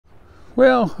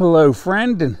Well, hello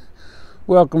friend, and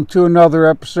welcome to another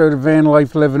episode of Van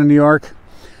Life Living in New York.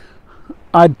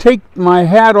 I'd take my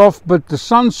hat off, but the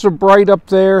sun's so bright up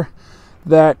there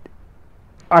that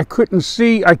I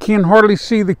can't hardly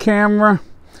see the camera.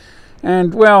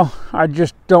 And well, I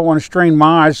just don't want to strain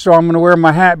my eyes, so I'm going to wear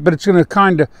my hat, but it's going to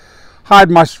kind of hide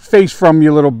my face from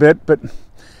you a little bit, but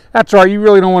that's all right. You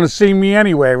really don't want to see me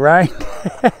anyway, right?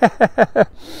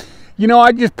 You know,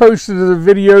 I just posted a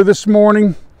video this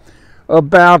morning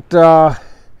about the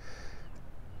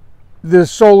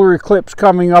solar eclipse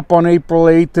coming up on April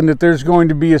 8th, and that there's going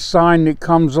to be a sign that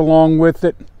comes along with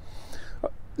it.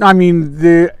 I mean,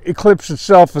 the eclipse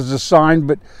itself is a sign,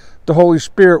 but the Holy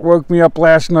Spirit woke me up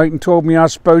last night and told me I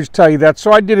was supposed to tell you that,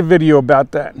 so I did a video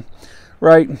about that,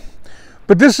 right?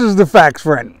 But this is the facts,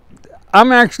 friend.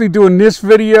 I'm actually doing this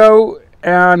video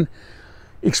and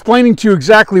explaining to you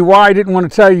exactly why I didn't want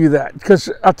to tell you that. Because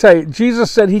I'll tell you,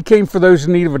 Jesus said he came for those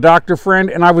in need of a doctor,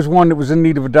 friend, and I was one that was in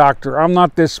need of a doctor. I'm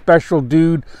not this special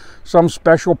dude, some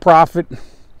special prophet.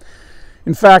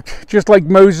 In fact, just like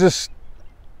Moses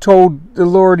told the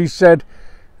Lord, he said,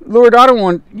 Lord,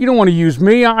 you don't want to use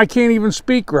me. I can't even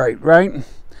speak right?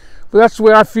 But that's the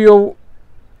way I feel,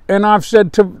 and I've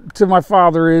said to my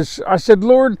Father I said,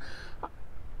 Lord,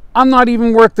 I'm not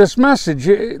even worth this message.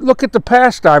 Look at the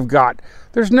past I've got.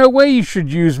 There's no way you should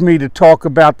use me to talk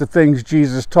about the things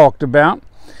Jesus talked about.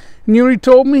 And you know what he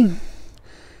told me?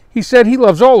 He said he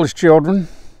loves all his children.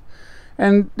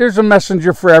 And there's a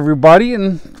messenger for everybody.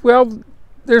 And, well,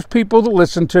 there's people that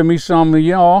listen to me, some of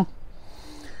y'all.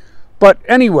 But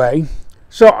anyway,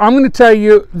 so I'm going to tell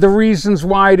you the reasons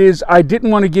why it is I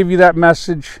didn't want to give you that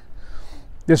message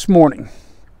this morning.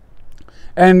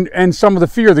 And some of the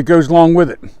fear that goes along with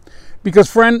it.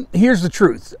 Because, friend, here's the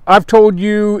truth. I've told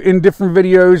you in different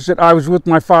videos that I was with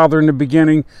my father in the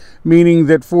beginning, meaning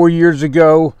that 4 years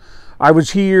ago I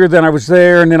was here, then I was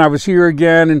there, and then I was here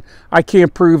again, and I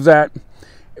can't prove that.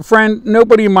 Friend,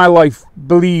 nobody in my life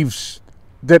believes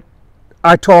that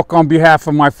I talk on behalf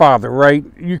of my father, right?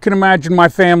 You can imagine my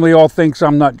family all thinks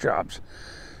I'm nut jobs.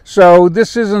 So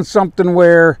this isn't something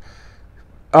where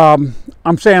I'm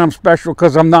saying I'm special,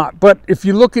 because I'm not. But if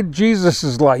you look at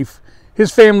Jesus's life,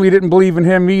 his family didn't believe in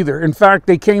him either. In fact,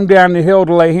 they came down the hill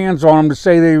to lay hands on him to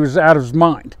say that he was out of his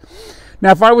mind.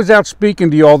 Now, if I was out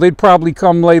speaking to y'all, they'd probably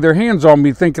come lay their hands on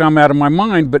me thinking I'm out of my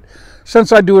mind. But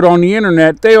since I do it on the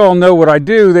internet, they all know what I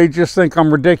do. They just think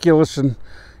I'm ridiculous and,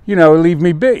 you know, leave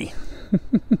me be.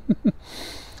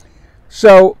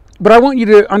 So, but I want you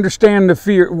to understand the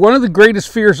fear. One of the greatest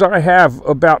fears I have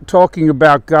about talking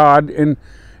about God and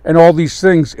all these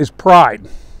things is pride.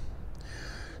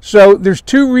 So there's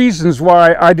two reasons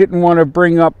why I didn't want to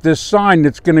bring up this sign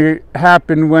that's going to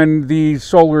happen when the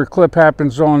solar eclipse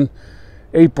happens on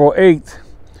April 8th.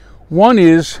 One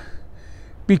is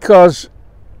because,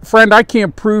 friend, I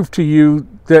can't prove to you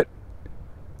that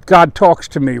God talks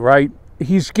to me, right?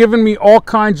 He's given me all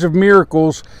kinds of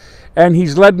miracles, and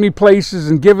he's led me places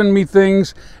and given me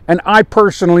things, and I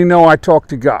personally know I talk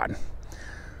to God.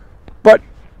 But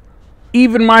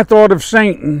even my thought of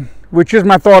Satan, which is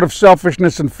my thought of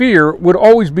selfishness and fear, would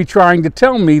always be trying to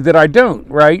tell me that I don't,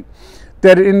 right?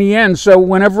 That in the end, so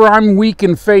whenever I'm weak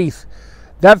in faith,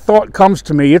 that thought comes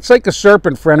to me. It's like a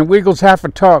serpent, friend. It wiggles half a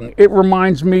tongue. It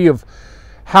reminds me of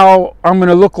how I'm going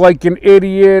to look like an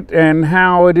idiot and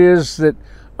how it is that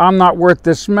I'm not worth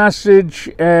this message,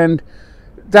 and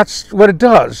that's what it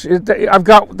does. I've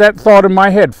got that thought in my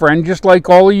head, friend, just like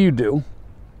all of you do.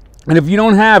 And if you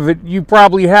don't have it, you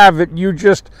probably have it.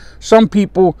 Some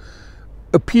people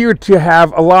appear to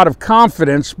have a lot of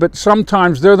confidence, but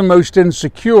sometimes they're the most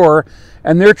insecure,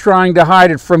 and they're trying to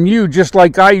hide it from you, just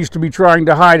like I used to be trying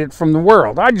to hide it from the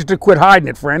world. I just had to quit hiding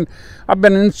it, friend. I've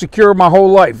been insecure my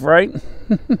whole life, right?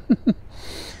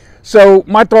 So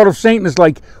my thought of Satan is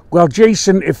like, well,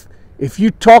 Jason, if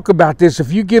you talk about this,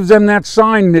 if you give them that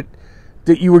sign that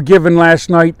you were given last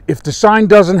night, if the sign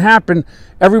doesn't happen,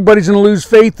 everybody's going to lose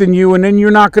faith in you, and then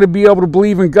you're not going to be able to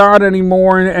believe in God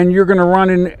anymore, and you're going to run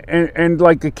and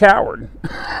like a coward,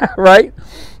 right?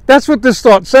 That's what this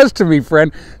thought says to me,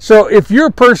 friend. So if you're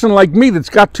a person like me that's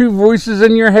got two voices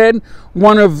in your head,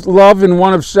 one of love and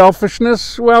one of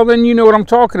selfishness, well, then you know what I'm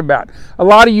talking about. A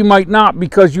lot of you might not,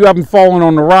 because you haven't fallen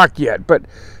on the rock yet, but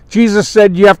Jesus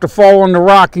said you have to fall on the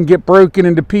rock and get broken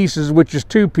into pieces, which is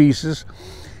two pieces.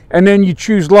 And then you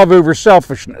choose love over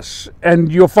selfishness, and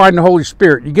you'll find the Holy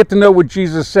Spirit. You get to know what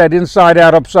Jesus said inside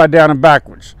out, upside down, and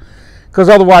backwards, because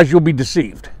otherwise you'll be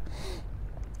deceived.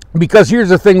 Because here's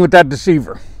the thing with that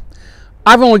deceiver.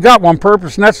 I've only got one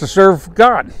purpose, and that's to serve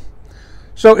God.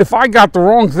 So if I got the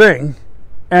wrong thing,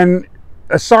 and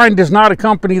a sign does not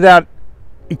accompany that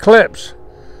eclipse,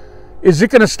 Is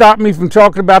it going to stop me from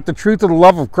talking about the truth of the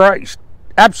love of Christ?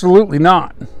 Absolutely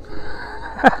not.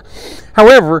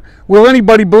 However, will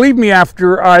anybody believe me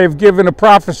after I have given a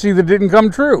prophecy that didn't come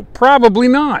true? Probably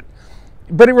not.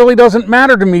 But it really doesn't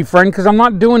matter to me, friend, because I'm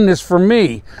not doing this for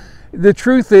me. The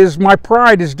truth is, my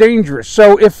pride is dangerous.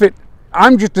 So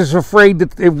I'm just as afraid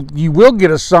that you will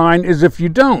get a sign as if you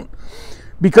don't.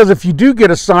 Because if you do get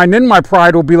a sign, then my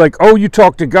pride will be like, oh, you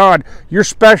talk to God, you're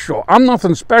special. I'm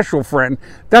nothing special, friend.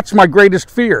 That's my greatest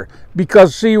fear.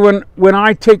 Because, see, when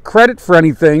I take credit for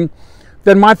anything,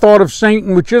 then my thought of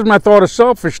Satan, which is my thought of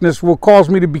selfishness, will cause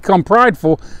me to become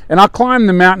prideful, and I'll climb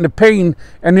the mountain of pain,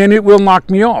 and then it will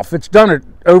knock me off. It's done it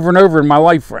over and over in my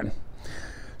life, friend.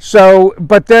 So,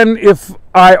 but then if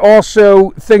I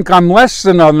also think I'm less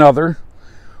than another,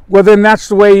 well, then that's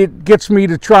the way it gets me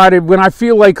to try to, when I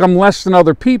feel like I'm less than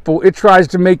other people, it tries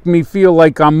to make me feel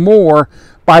like I'm more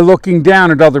by looking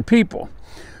down at other people.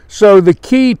 So the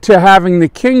key to having the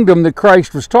kingdom that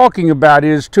Christ was talking about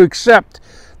is to accept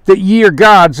that ye are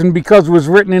God's, and because it was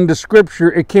written into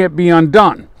Scripture, it can't be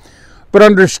undone. But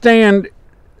understand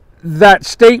that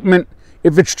statement,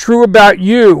 if it's true about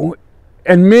you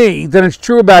and me, then it's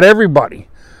true about everybody.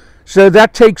 So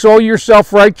that takes all your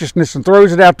self-righteousness and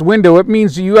throws it out the window. It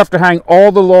means that you have to hang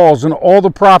all the laws and all the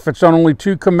prophets on only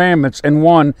 2 commandments, and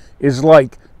one is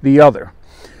like the other.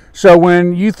 So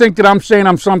when you think that I'm saying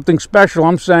I'm something special,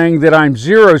 I'm saying that I'm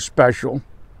zero special,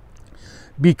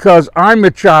 because I'm a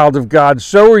child of God,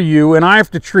 so are you, and I have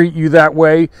to treat you that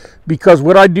way, because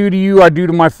what I do to you, I do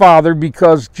to my Father,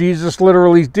 because Jesus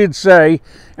literally did say,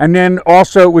 and then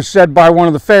also it was said by one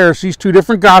of the Pharisees, 2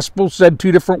 different gospels said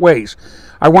 2 different ways.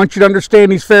 I want you to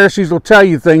understand these Pharisees will tell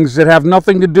you things that have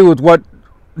nothing to do with what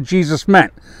Jesus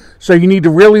meant. So you need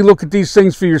to really look at these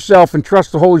things for yourself and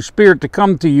trust the Holy Spirit to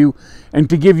come to you and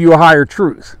to give you a higher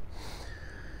truth.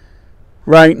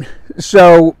 Right?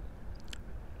 So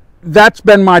that's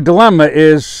been my dilemma,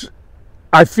 is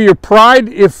I fear pride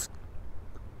if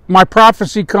my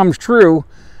prophecy comes true,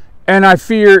 and I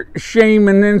fear shame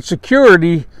and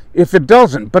insecurity if it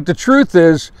doesn't. But the truth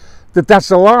is that that's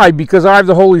a lie, because I have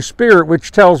the Holy Spirit,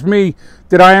 which tells me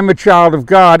that I am a child of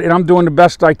God and I'm doing the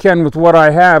best I can with what I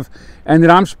have, and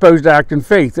that I'm supposed to act in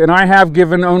faith. And I have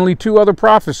given only 2 other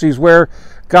prophecies where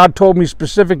God told me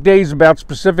specific days about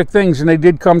specific things, and they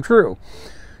did come true.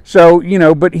 So, you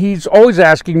know, but he's always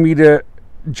asking me to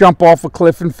jump off a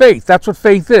cliff in faith. That's what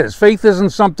faith is. Faith isn't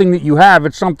something that you have,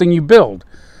 it's something you build.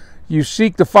 You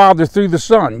seek the Father through the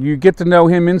Son. You get to know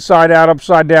him inside out,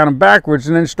 upside down, and backwards,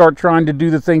 and then start trying to do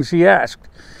the things he asked.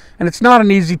 And it's not an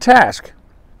easy task.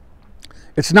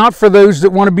 It's not for those that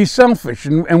want to be selfish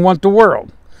and want the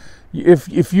world.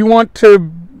 If you want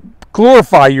to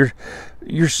glorify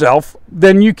yourself,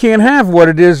 then you can't have what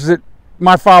it is that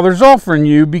my Father's offering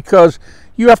you, because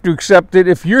you have to accept that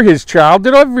if you're his child,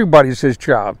 that everybody's his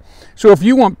child. So if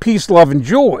you want peace, love, and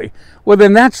joy, well,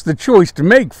 then that's the choice to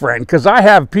make, friend, because I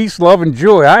have peace, love, and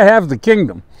joy. I have the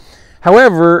kingdom.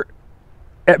 However,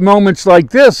 at moments like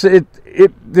this,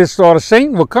 this thought of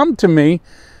Satan will come to me,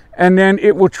 and then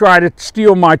it will try to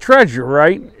steal my treasure,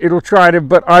 right? It'll try to,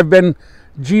 but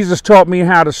Jesus taught me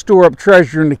how to store up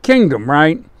treasure in the kingdom,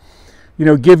 right? You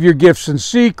know, give your gifts in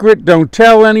secret, don't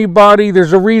tell anybody.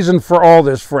 There's a reason for all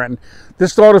this, friend.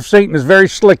 This thought of Satan is very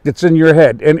slick that's in your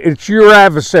head, and it's your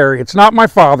adversary. It's not my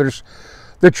Father's.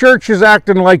 The church is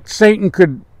acting like Satan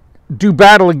could do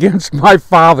battle against my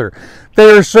Father. They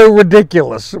are so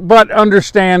ridiculous. But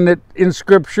understand that in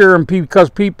Scripture, and because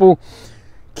people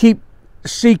keep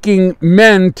seeking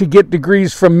men to get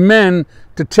degrees from men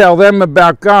to tell them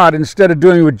about God instead of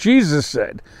doing what Jesus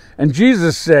said. And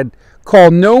Jesus said, call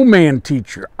no man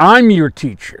teacher. I'm your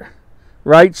teacher.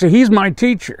 Right? So he's my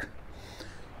teacher.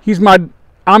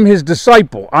 I'm his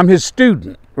disciple. I'm his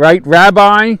student. Right?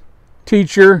 Rabbi,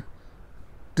 teacher,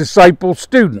 disciple,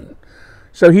 student.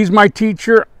 So he's my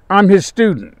teacher, I'm his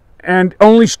student. And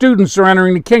only students are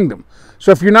entering the kingdom.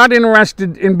 So if you're not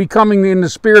interested in becoming in the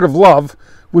spirit of love,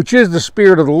 which is the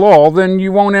spirit of the law, then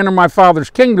you won't enter my Father's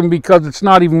kingdom, because it's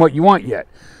not even what you want yet.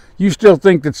 You still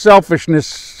think that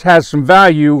selfishness has some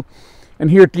value,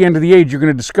 and here at the end of the age you're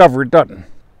going to discover it doesn't.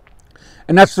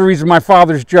 And that's the reason my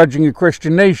Father's judging a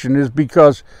Christian nation, is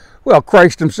because, well,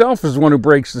 Christ himself is the one who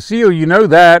breaks the seal. You know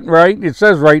that, right? It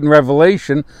says right in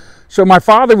Revelation. So my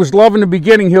Father was love in the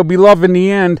beginning, he'll be love in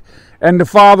the end. And the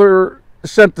Father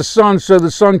sent the Son so the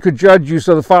Son could judge you,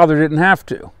 so the Father didn't have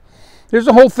to. There's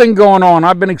a whole thing going on.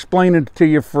 I've been explaining it to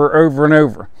you for over and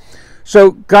over.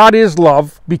 So God is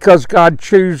love because God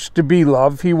chose to be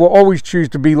love. He will always choose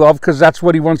to be love because that's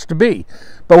what he wants to be.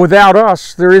 But without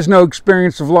us, there is no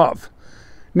experience of love.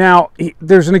 Now,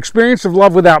 there's an experience of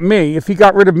love without me. If he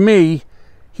got rid of me,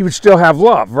 he would still have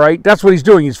love, right? That's what he's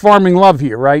doing. He's farming love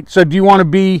here, right? So do you want to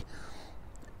be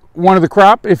one of the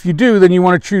crop? If you do, then you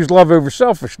want to choose love over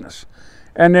selfishness.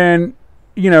 And then,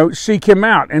 seek him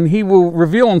out, and he will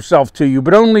reveal himself to you,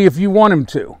 but only if you want him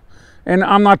to. And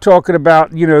I'm not talking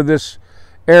about, this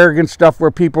arrogant stuff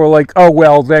where people are like, oh,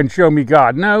 well, then show me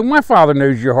God. No, my Father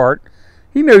knows your heart.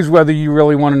 He knows whether you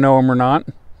really want to know him or not.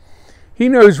 He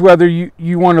knows whether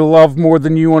you want to love more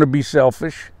than you want to be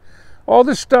selfish. All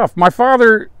this stuff. My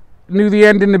Father knew the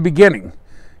end in the beginning.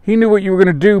 He knew what you were going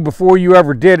to do before you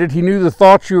ever did it. He knew the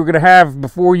thoughts you were going to have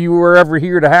before you were ever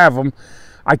here to have them.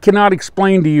 I cannot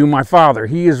explain to you my Father.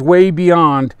 He is way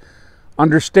beyond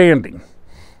understanding.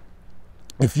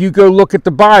 If you go look at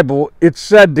the Bible, it's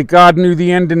said that God knew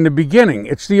the end in the beginning.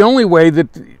 It's the only way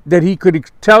that he could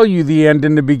tell you the end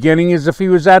in the beginning is if he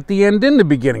was at the end in the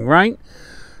beginning, right?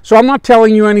 So I'm not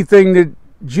telling you anything that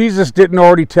Jesus didn't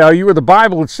already tell you or the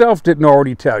Bible itself didn't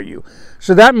already tell you.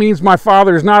 So that means my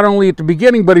Father is not only at the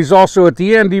beginning, but he's also at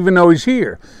the end, even though he's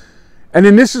here. And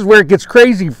then this is where it gets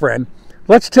crazy, friend.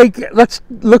 Let's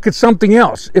look at something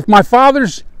else. If my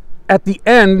Father's at the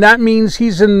end, that means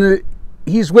he's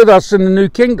with us in the new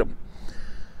kingdom.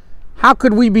 How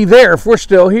could we be there if we're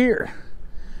still here?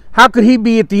 How could he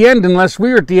be at the end unless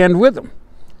we're at the end with him?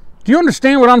 Do you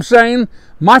understand what I'm saying?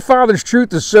 My Father's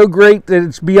truth is so great that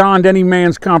it's beyond any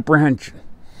man's comprehension.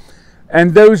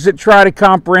 And those that try to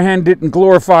comprehend it and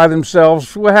glorify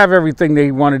themselves will have everything they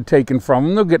wanted taken from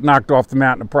them. They'll get knocked off the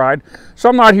mountain of pride. So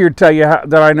I'm not here to tell you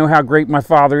that I know how great my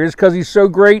Father is, because he's so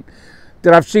great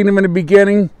that I've seen him in the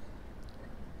beginning.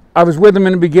 I was with him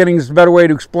in the beginning is a better way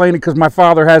to explain it, because my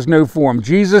Father has no form.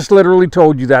 Jesus literally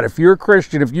told you that. If you're a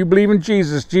Christian, if you believe in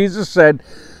Jesus, Jesus said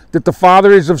that the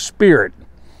Father is of spirit,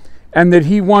 and that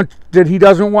he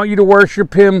doesn't want you to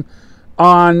worship him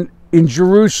in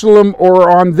Jerusalem or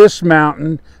on this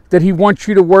mountain, that he wants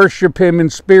you to worship him in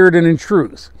spirit and in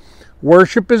truth.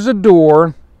 Worship is a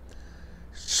door,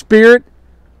 spirit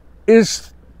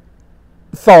is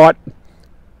thought,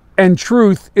 and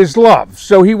truth is love.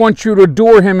 So he wants you to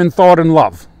adore him in thought and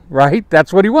love, right?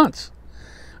 That's what he wants.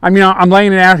 I mean, I'm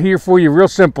laying it out here for you real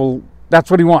simple. That's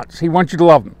what he wants. He wants you to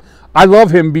love him. I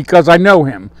love him because I know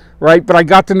him, right? But I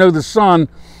got to know the Son,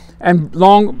 and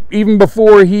even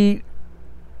before he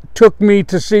took me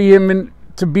to see him and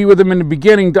to be with him in the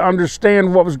beginning, to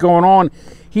understand what was going on,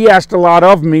 he asked a lot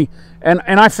of me, and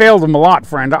I failed him a lot,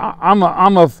 friend.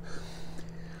 I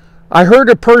heard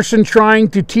a person trying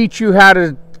to teach you how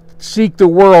to seek the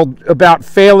world about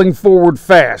failing forward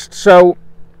fast. So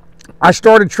I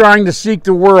started trying to seek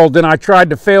the world, and I tried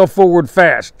to fail forward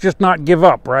fast, just not give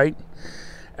up, right?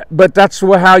 But that's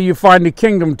how you find the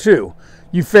kingdom too.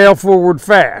 You fail forward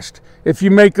fast. If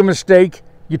you make a mistake,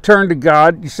 you turn to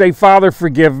God, you say, Father,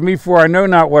 forgive me, for I know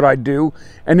not what I do,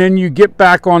 and then you get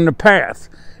back on the path.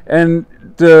 And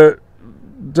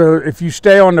if you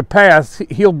stay on the path,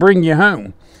 he'll bring you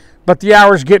home. But the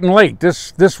hour's getting late.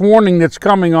 This warning that's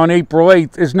coming on April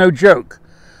 8th is no joke.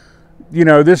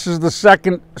 This is the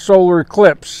second solar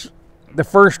eclipse. The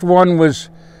first one was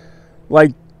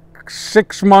like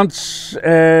 6 years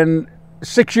and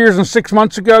 6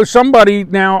 months ago. Somebody,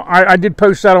 now, I did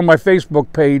post that on my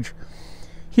Facebook page.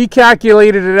 He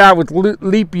calculated it out with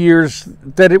leap years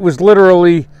that it was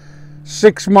literally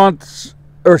 6 months,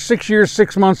 or 6 years,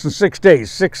 6 months, and 6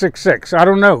 days. 666. I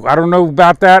don't know. I don't know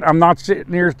about that. I'm not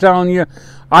sitting here telling you.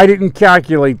 I didn't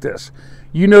calculate this.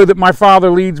 You know that my Father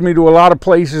leads me to a lot of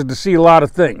places to see a lot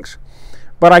of things.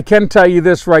 But I can tell you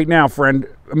this right now, friend.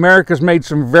 America's made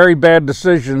some very bad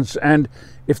decisions, and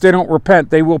if they don't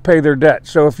repent, they will pay their debt.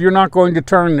 So if you're not going to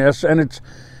turn this, and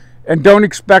don't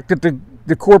expect that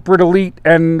the corporate elite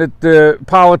and that the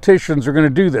politicians are going to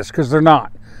do this, because they're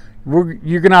not.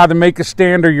 You're going to either make a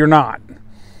stand or you're not.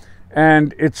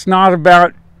 And it's not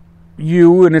about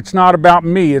you, and it's not about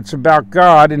me. It's about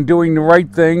God and doing the right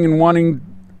thing and wanting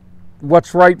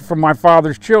what's right for my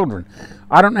Father's children.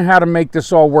 I don't know how to make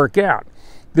this all work out.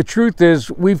 The truth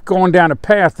is, we've gone down a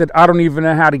path that I don't even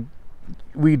know how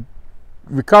we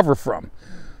recover from.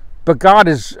 But God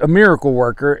is a miracle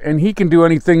worker, and he can do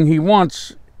anything he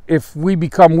wants if we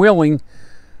become willing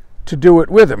to do it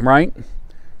with him, right?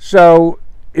 So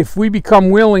if we become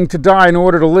willing to die in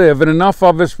order to live, and enough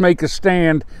of us make a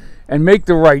stand and make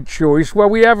the right choice, well,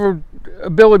 we have an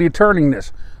ability of turning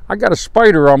this. I got a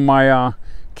spider on my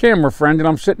camera, friend, and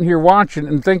I'm sitting here watching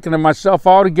and thinking to myself,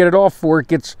 I ought to get it off before it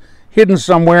gets hidden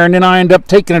somewhere, and then I end up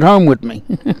taking it home with me.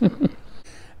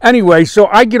 Anyway, so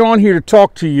I get on here to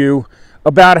talk to you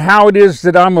about how it is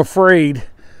that I'm afraid,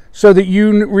 so that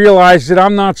you realize that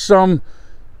I'm not some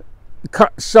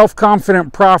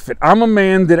self-confident prophet. I'm a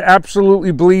man that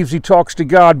absolutely believes he talks to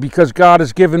God because God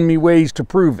has given me ways to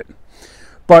prove it.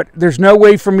 But there's no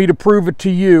way for me to prove it to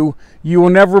you. You will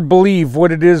never believe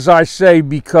what it is I say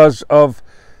because of...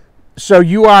 So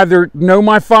you either know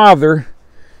my Father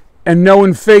and know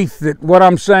in faith that what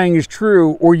I'm saying is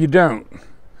true, or you don't.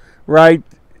 Right?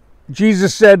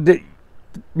 Jesus said that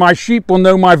my sheep will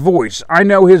know my voice. I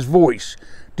know his voice.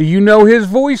 Do you know his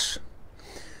voice?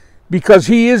 Because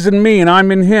he is in me and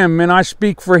I'm in him, and I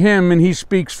speak for him and he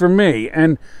speaks for me.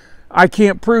 And I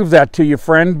can't prove that to you,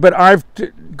 friend, but I've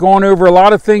gone over a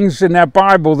lot of things in that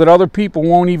Bible that other people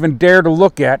won't even dare to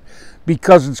look at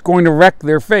because it's going to wreck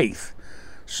their faith.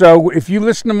 So if you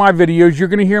listen to my videos, you're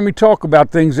going to hear me talk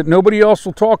about things that nobody else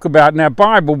will talk about in that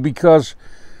Bible because,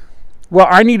 well,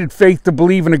 I needed faith to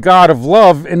believe in a God of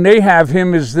love, and they have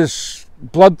him as this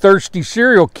bloodthirsty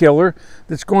serial killer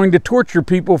that's going to torture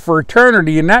people for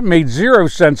eternity, and that made zero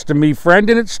sense to me, friend,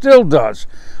 and it still does.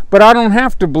 But I don't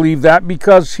have to believe that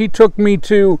because he took me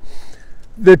to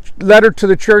the letter to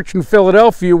the church in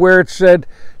Philadelphia where it said,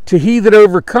 "To he that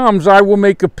overcomes, I will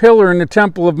make a pillar in the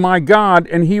temple of my God,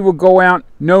 and he will go out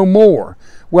no more."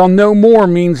 Well, no more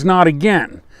means not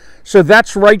again. So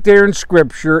that's right there in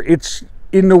Scripture. It's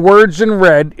in the words in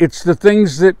red. It's the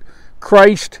things that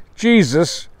Christ,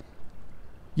 Jesus,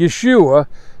 Yeshua,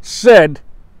 said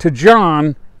to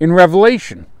John in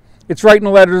Revelation. It's right in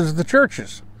the letters of the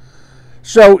churches.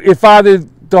 So if either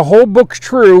the whole book's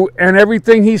true and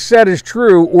everything he said is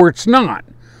true, or it's not.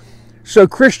 So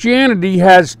Christianity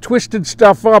has twisted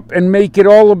stuff up and make it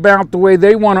all about the way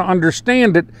they want to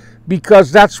understand it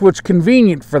because that's what's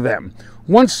convenient for them.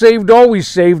 Once saved, always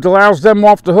saved allows them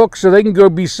off the hook so they can go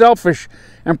be selfish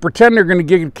and pretend they're going to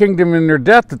get a kingdom in their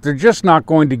death that they're just not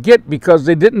going to get because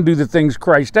they didn't do the things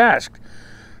Christ asked.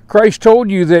 Christ told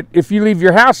you that if you leave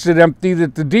your house empty,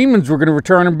 that the demons were going to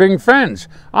return and bring friends.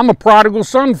 I'm a prodigal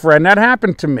son, friend. That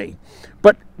happened to me.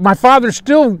 But my Father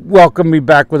still welcomed me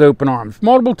back with open arms,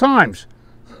 multiple times.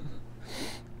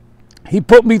 He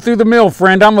put me through the mill,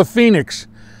 friend. I'm a phoenix.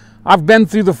 I've been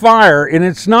through the fire, and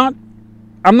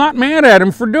I'm not mad at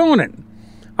him for doing it.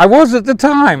 I was at the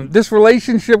time. This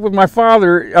relationship with my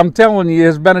Father, I'm telling you,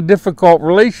 has been a difficult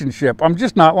relationship. I'm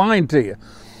just not lying to you.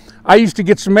 I used to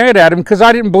get so mad at him because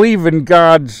I didn't believe in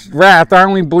God's wrath. I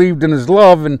only believed in his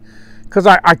love, and because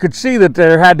I could see that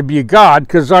there had to be a God,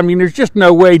 because, I mean, there's just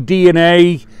no way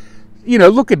DNA, you know,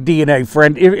 look at DNA,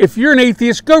 friend. If you're an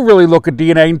atheist, go really look at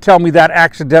DNA and tell me that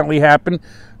accidentally happened.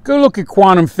 Go look at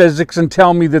quantum physics and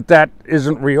tell me that that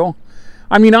isn't real.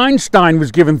 I mean, Einstein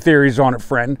was given theories on it,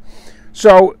 friend.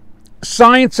 So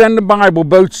science and the Bible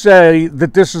both say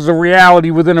that this is a reality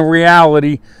within a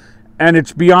reality, and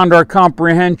it's beyond our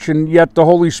comprehension, yet the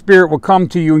Holy Spirit will come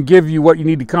to you and give you what you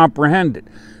need to comprehend it.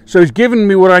 So he's given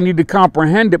me what I need to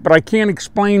comprehend it, but I can't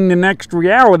explain the next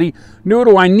reality, nor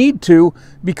do I need to,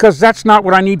 because that's not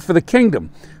what I need for the kingdom.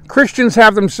 Christians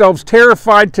have themselves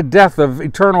terrified to death of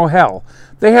eternal hell.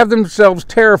 They have themselves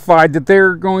terrified that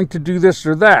they're going to do this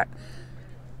or that.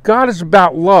 God is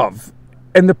about love,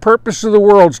 and the purpose of the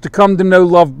world is to come to know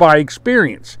love by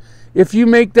experience. If you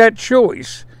make that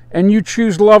choice, and you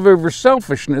choose love over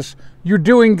selfishness, you're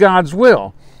doing God's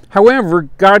will. However,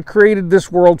 God created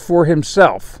this world for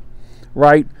himself,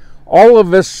 right? All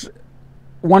of us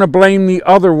want to blame the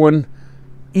other one,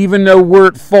 even though we're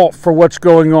at fault for what's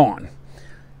going on.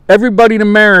 Everybody in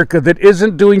America that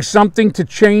isn't doing something to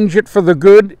change it for the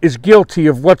good is guilty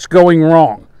of what's going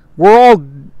wrong. We're all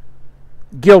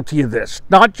guilty of this.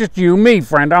 Not just you, me,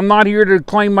 friend. I'm not here to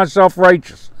claim myself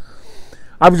righteous.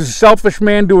 I was a selfish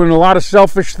man doing a lot of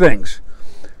selfish things.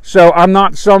 So I'm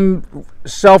not some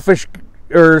selfish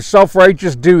or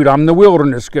self-righteous dude. I'm the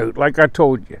wilderness goat, like I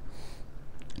told you.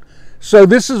 So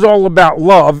this is all about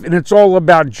love, and it's all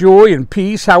about joy and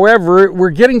peace. However, we're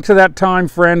getting to that time,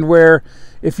 friend, where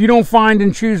if you don't find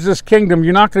and choose this kingdom,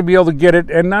 you're not going to be able to get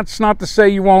it. And that's not to say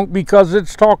you won't, because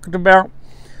it's talked about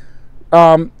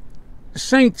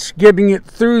saints getting it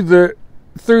through the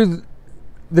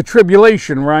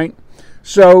tribulation, right?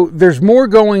 So there's more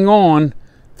going on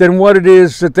than what it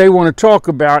is that they want to talk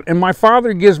about. And my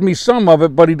Father gives me some of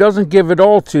it, but he doesn't give it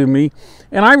all to me.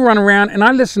 And I run around and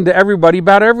I listen to everybody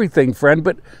about everything, friend.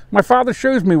 But my Father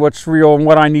shows me what's real and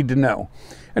what I need to know.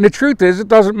 And the truth is, it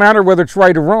doesn't matter whether it's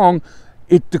right or wrong.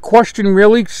 The question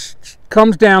really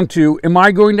comes down to, am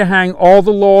I going to hang all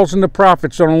the laws and the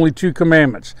prophets on only 2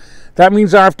 commandments? That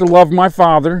means I have to love my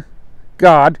Father,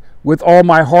 God, with all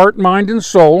my heart, mind, and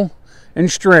soul,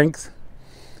 and strength.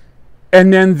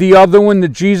 And then the other one that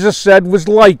Jesus said was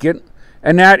like it,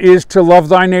 and that is to love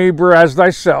thy neighbor as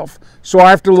thyself. So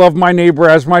I have to love my neighbor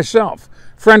as myself.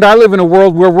 Friend, I live in a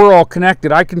world where we're all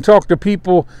connected. I can talk to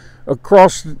people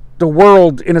across the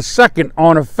world in a second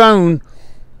on a phone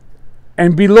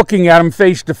and be looking at them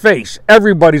face to face.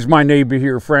 Everybody's my neighbor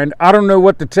here, friend. I don't know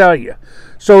what to tell you.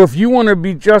 So if you want to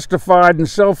be justified and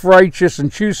self-righteous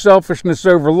and choose selfishness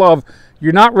over love,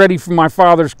 you're not ready for my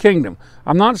Father's kingdom.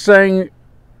 I'm not saying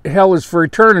hell is for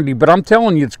eternity, but I'm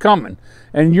telling you it's coming.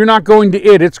 And you're not going to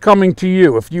it, it's coming to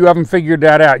you if you haven't figured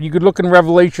that out. You could look in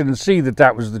Revelation and see that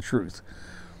that was the truth.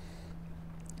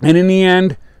 And in the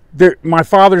end, my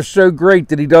Father's so great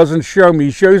that he doesn't show me.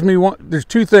 He shows me there's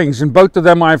two things, and both of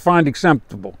them I find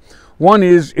acceptable. One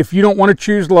is, if you don't want to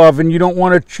choose love and you don't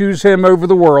want to choose him over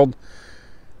the world,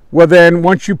 well then,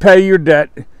 once you pay your debt,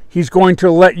 he's going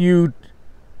to let you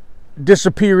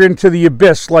disappear into the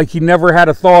abyss like he never had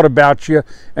a thought about you,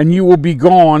 and you will be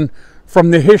gone from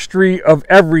the history of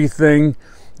everything.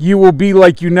 You will be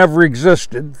like you never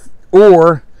existed.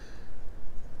 Or,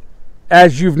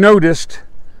 as you've noticed,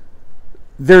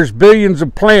 there's billions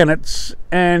of planets,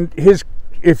 and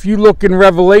if you look in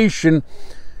Revelation,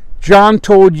 John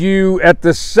told you at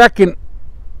the second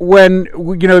when,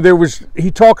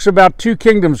 he talks about two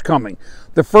kingdoms coming.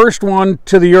 The first one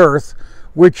to the earth,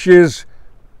 which is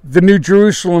the New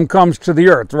Jerusalem comes to the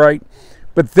earth, right?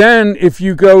 But then if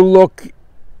you go look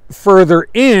further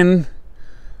in,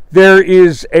 there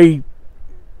is a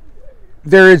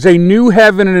new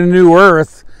heaven and a new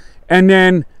earth, and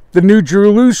then the New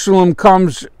Jerusalem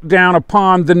comes down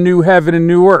upon the new heaven and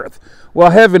new earth.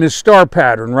 Well, heaven is star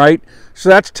pattern, right? So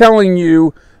that's telling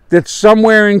you that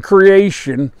somewhere in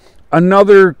creation,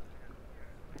 another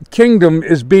kingdom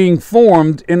is being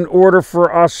formed in order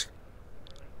for us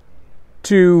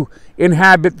to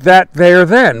inhabit that there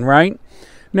then, right?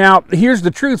 Now, here's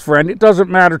the truth, friend. It doesn't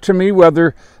matter to me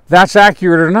whether that's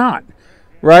accurate or not,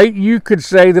 right? You could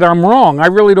say that I'm wrong. I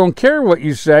really don't care what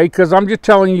you say, because I'm just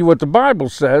telling you what the Bible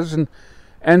says.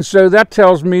 And so that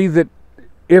tells me that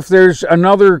if there's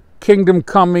another kingdom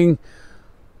coming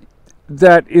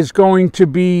that is going to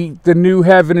be the new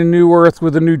heaven and new earth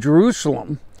with a new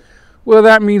Jerusalem, well,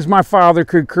 that means my Father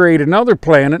could create another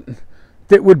planet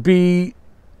that would be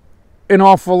an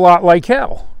awful lot like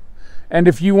hell. And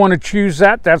if you want to choose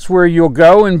that, that's where you'll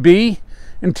go and be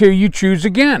until you choose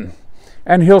again.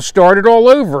 And he'll start it all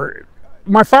over.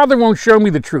 My Father won't show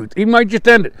me the truth. He might just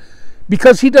end it.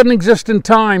 Because he doesn't exist in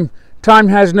time, time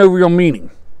has no real meaning.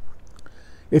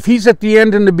 If he's at the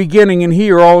end and the beginning and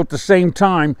here all at the same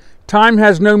time, time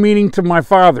has no meaning to my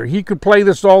Father. He could play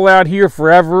this all out here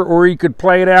forever, or he could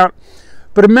play it out.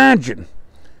 But imagine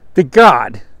that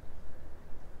God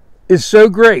is so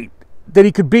great that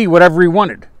he could be whatever he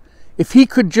wanted. If he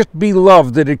could just be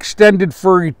love that extended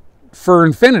for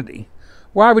infinity,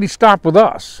 why would he stop with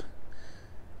us?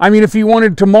 I mean, if he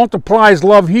wanted to multiply his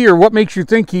love here, what makes you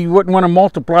think he wouldn't want to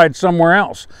multiply it somewhere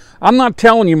else? I'm not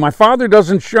telling you. My Father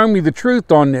doesn't show me the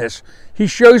truth on this. He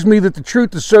shows me that the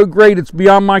truth is so great it's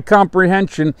beyond my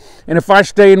comprehension, and if I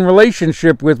stay in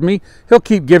relationship with me, he'll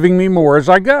keep giving me more as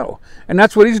I go. And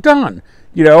that's what he's done.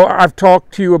 You know, I've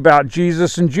talked to you about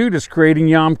Jesus and Judas creating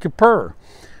Yom Kippur.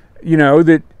 You know,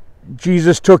 that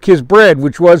Jesus took his bread,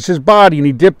 which was his body, and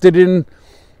he dipped it in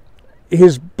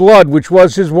his blood, which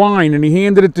was his wine, and he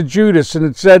handed it to Judas, and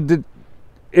it said that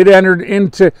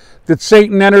that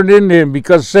Satan entered into him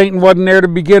because Satan wasn't there to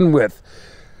begin with.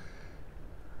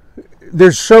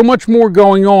 There's so much more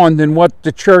going on than what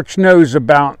the church knows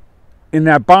about in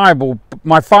that Bible.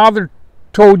 My Father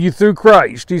told you through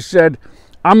Christ, he said,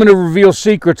 I'm going to reveal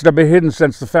secrets that have been hidden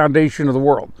since the foundation of the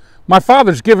world. My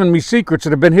Father's given me secrets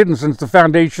that have been hidden since the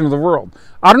foundation of the world.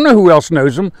 I don't know who else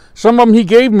knows them. Some of them he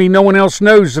gave me no one else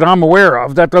knows that I'm aware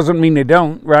of. That doesn't mean they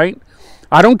don't, right?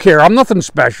 I don't care. I'm nothing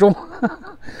special.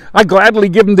 I gladly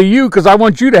give them to you because I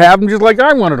want you to have them just like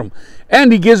I wanted them.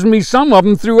 And he gives me some of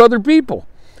them through other people.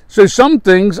 So some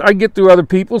things I get through other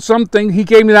people. Some things, he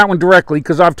gave me that one directly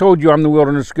because I've told you I'm the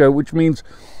wilderness goat, which means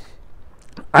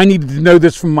I needed to know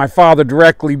this from my Father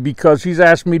directly because he's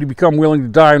asked me to become willing to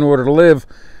die in order to live.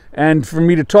 And for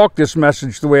me to talk this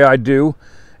message the way I do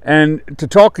and to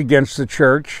talk against the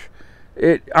church,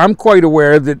 I'm quite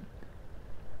aware that,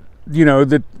 you know,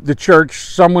 that the church,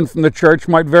 someone from the church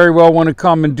might very well want to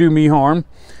come and do me harm.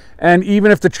 And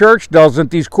even if the church doesn't,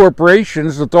 these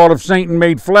corporations, the thought of Satan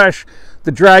made flesh,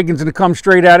 the dragon's going to come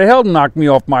straight out of hell and knock me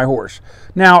off my horse.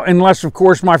 Now, unless, of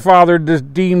course, my Father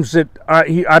deems that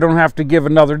I don't have to give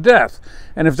another death.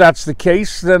 And if that's the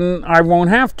case, then I won't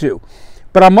have to.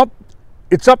 But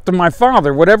it's up to my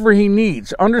Father, whatever he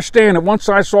needs. Understand that once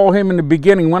I saw him in the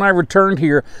beginning, when I returned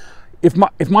here, if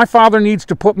my Father needs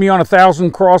to put me on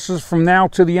 1,000 crosses from now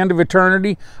to the end of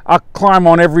eternity, I'll climb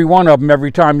on every one of them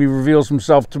every time he reveals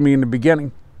himself to me in the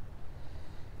beginning.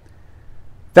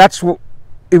 That's what,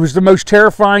 it was the most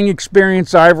terrifying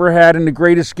experience I ever had and the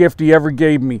greatest gift he ever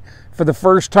gave me. For the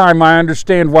first time, I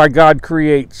understand why God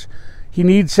creates. He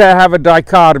needs to have a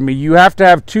dichotomy. You have to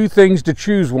have two things to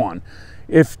choose one.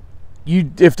 If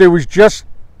there was just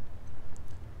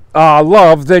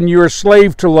love, then you're a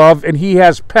slave to love, and he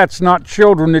has pets, not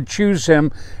children, that choose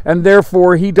him, and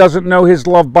therefore he doesn't know his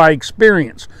love by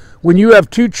experience. When you have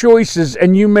two choices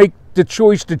and you make the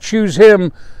choice to choose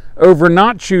him over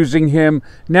not choosing him,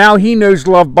 now he knows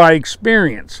love by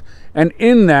experience, and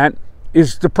in that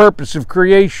is the purpose of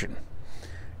creation.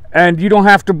 And you don't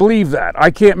have to believe that.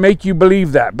 I can't make you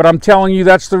believe that, but I'm telling you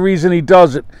that's the reason he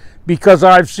does it, because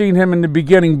I've seen him in the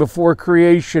beginning before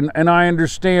creation, and I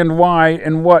understand why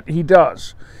and what he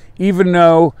does. Even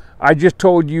though I just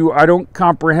told you I don't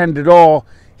comprehend it all,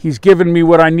 he's given me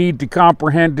what I need to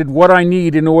comprehend it, what I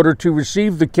need in order to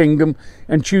receive the kingdom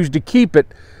and choose to keep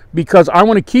it, because I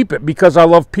want to keep it because I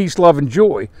love peace, love, and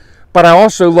joy. But I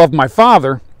also love my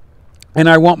Father, and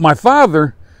I want my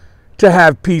Father to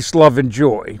have peace, love, and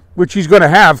joy, which he's going to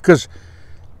have, because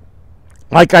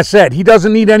like I said, he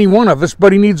doesn't need any one of us,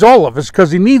 but he needs all of us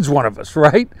because he needs one of us,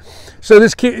 right? So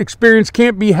this experience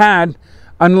can't be had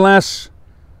unless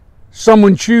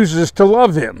someone chooses to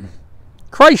love him.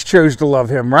 Christ chose to love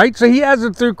him, right? So he has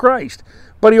it through Christ,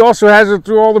 but he also has it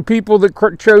through all the people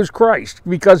that chose Christ,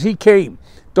 because he came.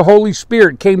 The Holy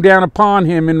Spirit came down upon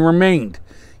him and remained.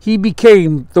 He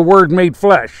became the Word made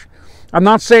flesh. I'm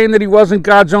not saying that he wasn't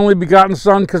God's only begotten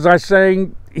Son, because I'm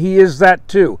saying he is that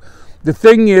too. The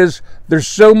thing is, there's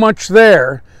so much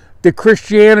there that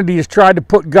Christianity has tried to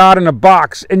put God in a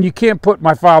box, and you can't put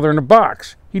my Father in a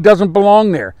box. He doesn't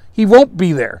belong there. He won't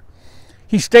be there.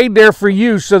 He stayed there for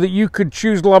you so that you could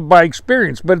choose love by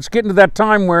experience. But it's getting to that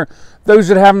time where those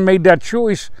that haven't made that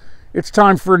choice, it's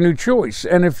time for a new choice.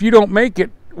 And if you don't make it,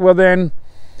 well then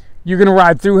you're going to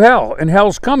ride through hell, and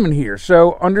hell's coming here.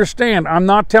 So understand, I'm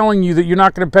not telling you that you're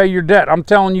not going to pay your debt. I'm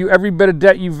telling you every bit of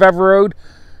debt you've ever owed,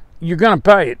 you're going to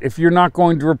pay it if you're not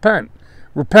going to repent.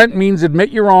 Repent means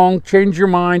admit you're wrong, change your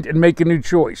mind, and make a new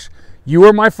choice. You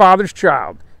are my Father's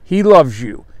child. He loves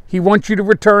you. He wants you to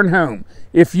return home.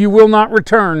 If you will not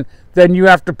return, then you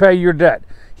have to pay your debt.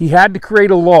 He had to create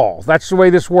a law. That's the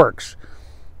way this works.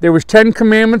 There was 10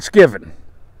 commandments given.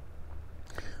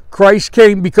 Christ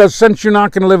came because since you're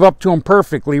not going to live up to them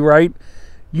perfectly, right,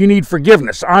 you need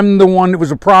forgiveness. I'm the one that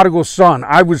was a prodigal son.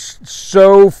 I was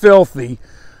so filthy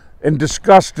and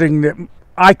disgusting that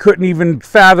I couldn't even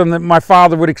fathom that my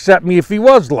Father would accept me if he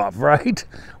was love, right?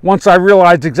 Once I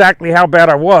realized exactly how bad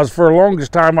I was, for the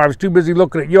longest time I was too busy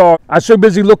looking at y'all. I was so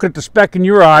busy looking at the speck in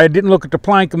your eye, I didn't look at the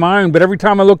plank of my own, but every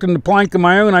time I looked in the plank of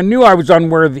my own, I knew I was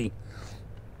unworthy.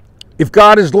 If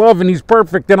God is love and he's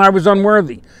perfect, then I was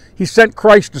unworthy. He sent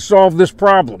Christ to solve this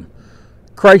problem.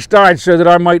 Christ died so that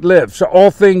I might live. So all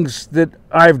things that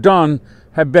I've done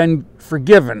have been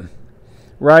forgiven,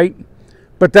 right?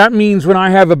 But that means when I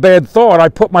have a bad thought, I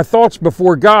put my thoughts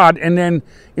before God, and then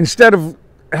instead of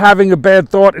having a bad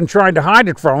thought and trying to hide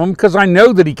it from him, because I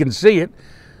know that he can see it,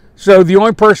 so the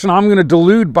only person I'm going to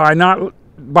delude by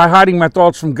hiding my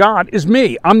thoughts from God is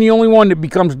me. I'm the only one that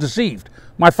becomes deceived.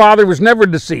 My Father was never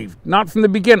deceived, not from the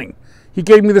beginning. He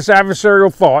gave me this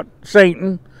adversarial thought,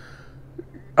 Satan.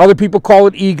 Other people call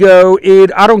it ego,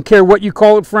 id. I don't care what you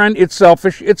call it, friend. It's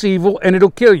selfish, it's evil, and it'll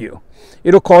kill you.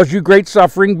 It'll cause you great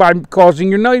suffering by causing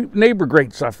your neighbor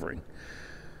great suffering.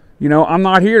 You know, I'm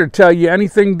not here to tell you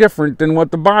anything different than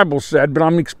what the Bible said, but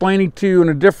I'm explaining to you in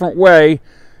a different way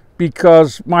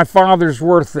because my Father's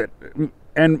worth it.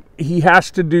 And he has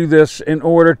to do this in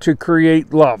order to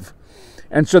create love.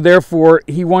 And so therefore,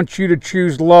 he wants you to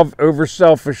choose love over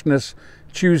selfishness.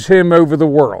 Choose him over the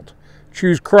world.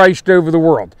 Choose Christ over the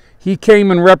world. He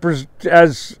came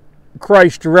as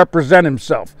Christ to represent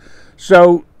himself.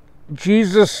 So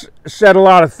Jesus said a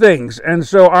lot of things, and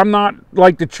so I'm not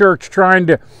like the church trying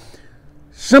to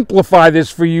simplify this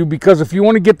for you, because if you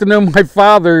want to get to know my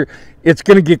Father, it's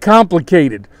going to get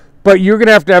complicated. But you're going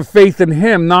to have faith in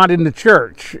him, not in the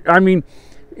church. I mean,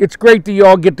 it's great that you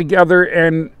all get together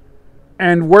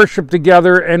and worship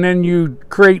together, and then you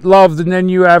create love, and then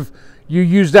you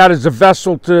use that as a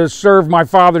vessel to serve my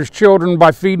Father's children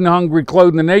by feeding the hungry,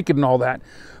 clothing the naked, and all that.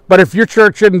 But if your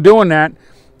church isn't doing that,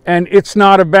 and it's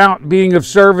not about being of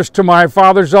service to my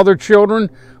Father's other children,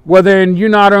 well then you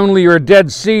not only are a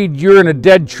dead seed, you're in a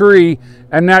dead tree,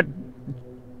 and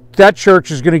that church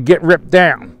is going to get ripped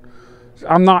down.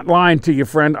 I'm not lying to you,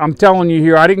 friend. I'm telling you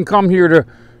here, I didn't come here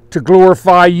to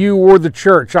glorify you or the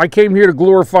church. I came here to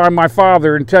glorify my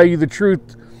Father and tell you the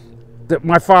truth, that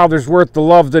my Father's worth the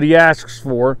love that he asks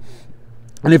for.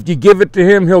 And if you give it to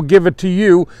him, he'll give it to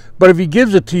you. But if he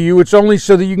gives it to you, it's only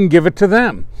so that you can give it to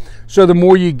them. So the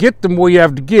more you get, the more you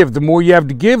have to give. The more you have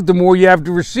to give, the more you have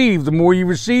to receive. The more you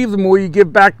receive, the more you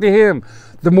give back to him.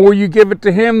 The more you give it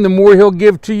to him, the more he'll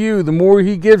give to you. The more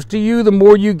he gives to you, the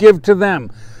more you give to them.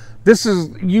 This is,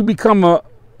 you become a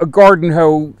garden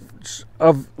hose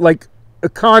of, like a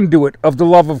conduit of the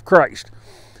love of Christ.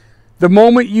 The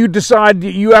moment you decide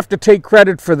that you have to take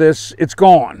credit for this, it's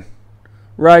gone,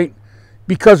 right?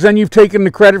 Because then you've taken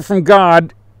the credit from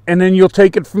God, and then you'll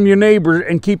take it from your neighbor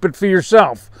and keep it for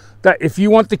yourself. That if you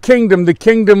want the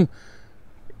kingdom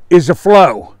is a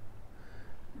flow.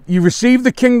 You receive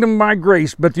the kingdom by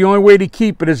grace, but the only way to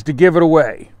keep it is to give it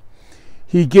away.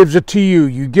 He gives it to you.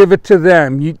 You give it to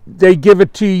them. They give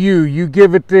it to you. You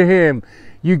give it to him.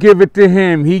 You give it to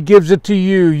him. He gives it to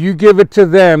you. You give it to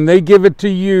them. They give it to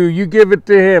you. You give it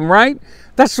to him, right?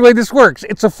 That's the way this works.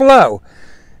 It's a flow.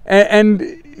 And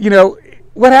you know,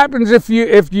 what happens if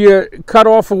you cut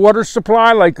off a water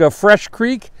supply like a fresh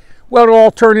creek? Well, it'll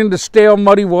all turn into stale,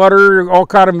 muddy water, all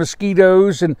kind of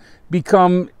mosquitoes, and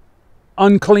become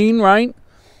unclean, right?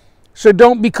 So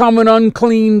don't become an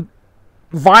unclean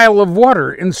vial of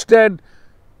water. Instead,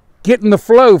 get in the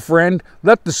flow, friend.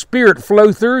 Let the Spirit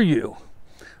flow through you.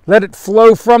 Let it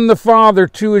flow from the Father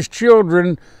to his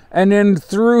children, and then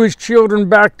through his children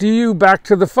back to you, back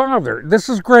to the Father. This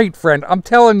is great, friend. I'm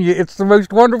telling you, it's the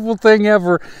most wonderful thing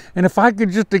ever. And if I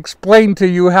could just explain to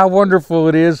you how wonderful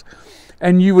it is,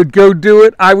 and you would go do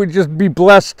it, I would just be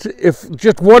blessed if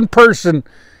just one person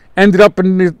ended up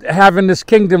in having this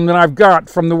kingdom that I've got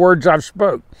from the words I've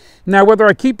spoke. Now, whether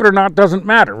I keep it or not doesn't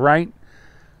matter, right?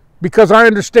 Because I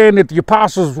understand that the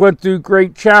apostles went through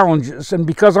great challenges, and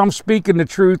because I'm speaking the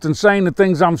truth and saying the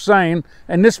things I'm saying,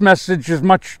 and this message is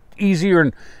much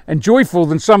easier and joyful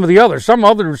than some of the others. Some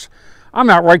others,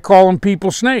 I'm outright calling people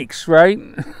snakes, right?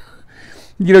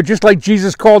 You know, just like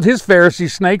Jesus called his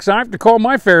Pharisees snakes, I have to call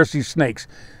my Pharisees snakes.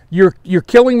 You're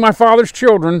killing my Father's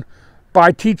children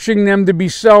by teaching them to be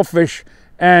selfish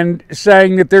and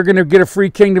saying that they're going to get a free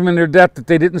kingdom in their death that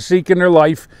they didn't seek in their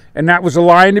life. And that was a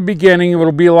lie in the beginning.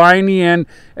 It'll be a lie in the end.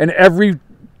 And every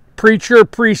preacher or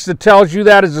priest that tells you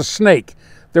that is a snake.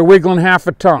 They're wiggling half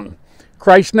a tongue.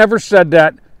 Christ never said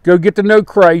that. Go get to know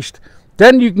Christ.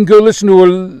 Then you can go listen to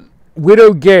a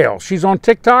Widow Gail. She's on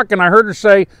TikTok, and I heard her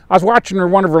say, I was watching her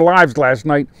one of her lives last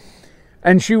night,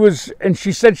 and she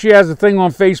said she has a thing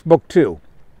on Facebook too.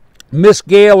 Miss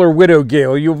Gail or Widow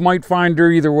Gail. You might find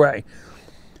her either way.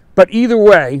 But either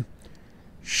way,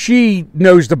 she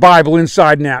knows the Bible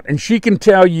inside and out, and she can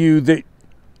tell you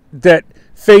that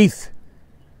faith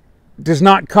does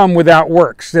not come without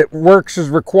works, that works is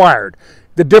required.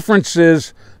 The difference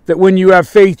is that when you have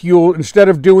faith, you'll, instead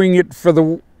of doing it for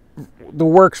the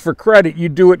works for credit, you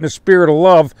do it in the spirit of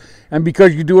love, and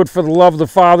because you do it for the love of the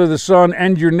Father, the Son,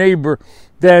 and your neighbor,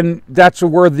 then that's a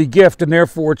worthy gift, and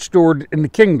therefore it's stored in the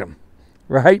kingdom,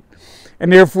 right?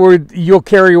 And therefore you'll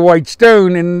carry a white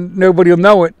stone and nobody will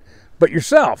know it but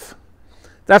yourself.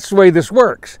 That's the way this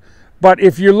works. But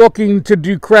if you're looking to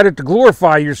do credit to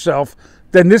glorify yourself,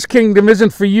 then this kingdom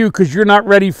isn't for you because you're not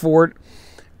ready for it,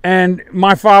 and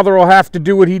my Father will have to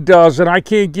do what he does, and I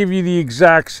can't give you the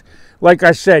exacts. Like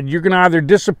I said, you're going to either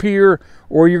disappear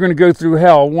or you're going to go through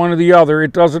hell, one or the other.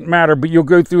 It doesn't matter, but you'll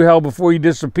go through hell before you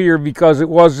disappear because it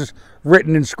was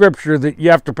written in Scripture that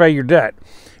you have to pay your debt.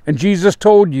 And Jesus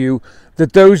told you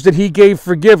that those that he gave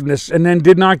forgiveness and then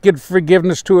did not give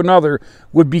forgiveness to another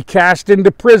would be cast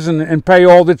into prison and pay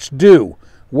all that's due.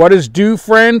 What is due,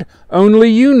 friend? Only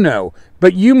you know.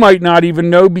 But you might not even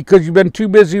know because you've been too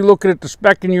busy looking at the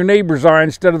speck in your neighbor's eye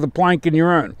instead of the plank in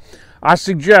your own. I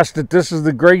suggest that this is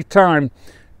the great time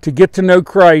to get to know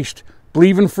Christ,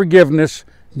 believe in forgiveness,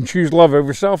 and choose love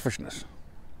over selfishness.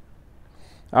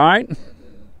 All right?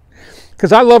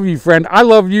 Because I love you, friend. I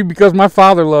love you because my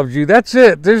Father loves you. That's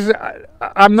it.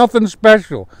 I'm nothing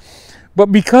special. But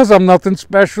because I'm nothing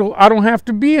special, I don't have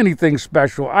to be anything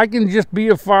special. I can just be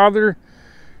a Father's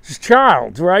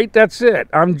child, right? That's it.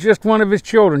 I'm just one of his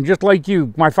children, just like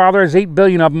you. My Father has 8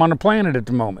 billion of them on the planet at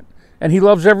the moment, and he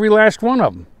loves every last one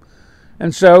of them.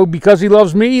 And so, because he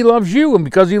loves me, he loves you. And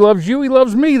because he loves you, he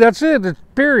loves me. That's it. It's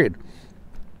period.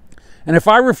 And if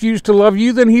I refuse to love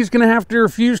you, then he's going to have to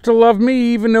refuse to love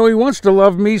me, even though he wants to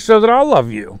love me so that I'll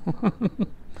love you.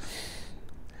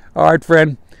 All right,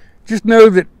 friend. Just know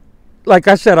that, like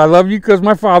I said, I love you because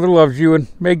my Father loves you. And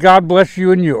may God bless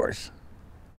you and yours.